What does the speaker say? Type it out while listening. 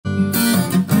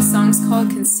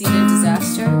Conceited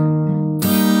Disaster,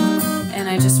 and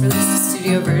I just released a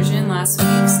studio version last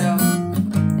week, so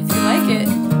if you like it,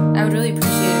 I would really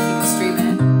appreciate it if you could stream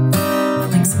it. The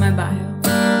link's in my bio.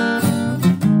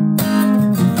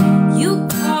 You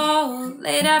call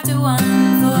late after 1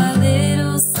 for a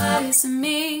little slice of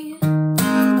me.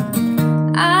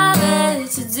 I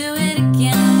bet you do it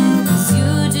again, 'cause you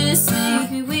just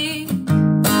make me weak.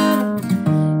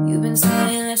 You've been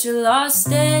saying that you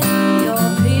lost it, your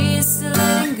peace to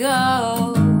letting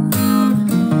go.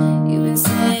 You've been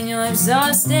saying you're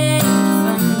exhausted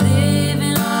from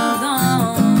living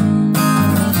alone.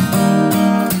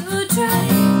 You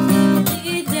drag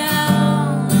me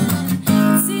down,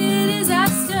 see the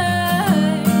disaster.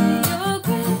 Your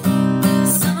grip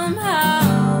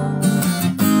somehow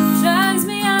drags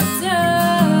me after.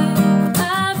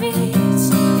 I reach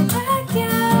back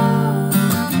out,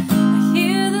 I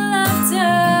hear the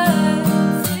laughter.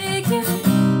 Figure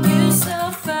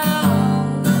yourself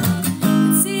out,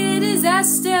 see the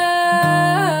disaster.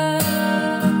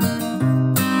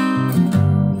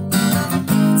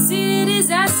 See the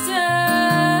disaster.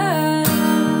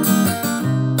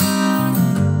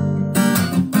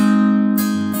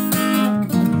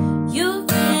 You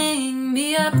bring me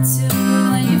up to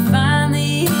when you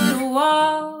finally hit a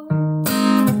wall.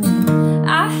 I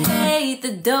hate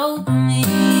the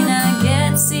dopamine I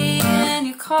get seeing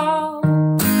you call.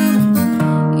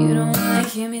 You don't wanna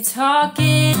hear me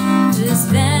talking, just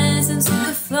venting to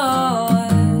the floor.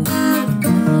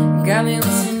 Got me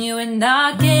wishing you were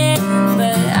knocking,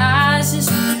 but I just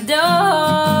shut the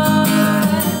door.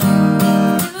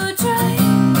 You drag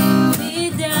me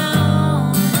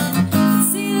down,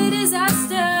 see the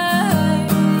disaster.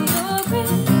 Your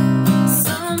grip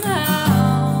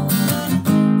somehow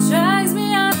drags me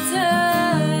after.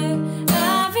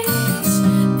 I reach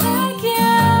back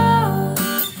out,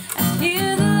 I hear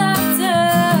the laughter.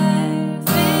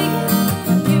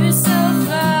 Figure yourself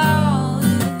out,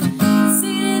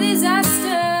 see the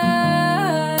disaster.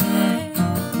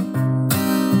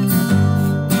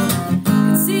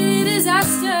 See the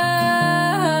disaster.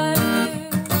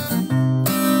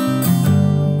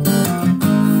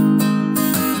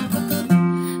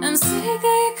 I'm sick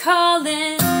of you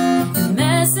calling,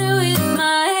 messing with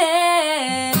my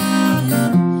head.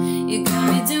 You got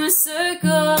me doing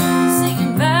circles,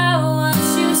 thinking about what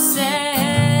you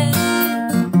said.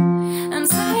 I'm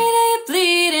tired of you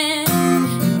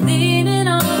bleeding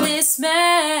all this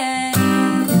mess.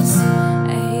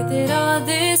 I hate that all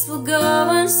this will go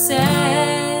unsaid.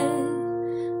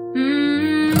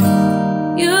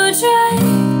 You drag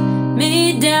me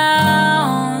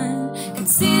down, can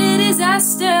see the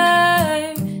disaster.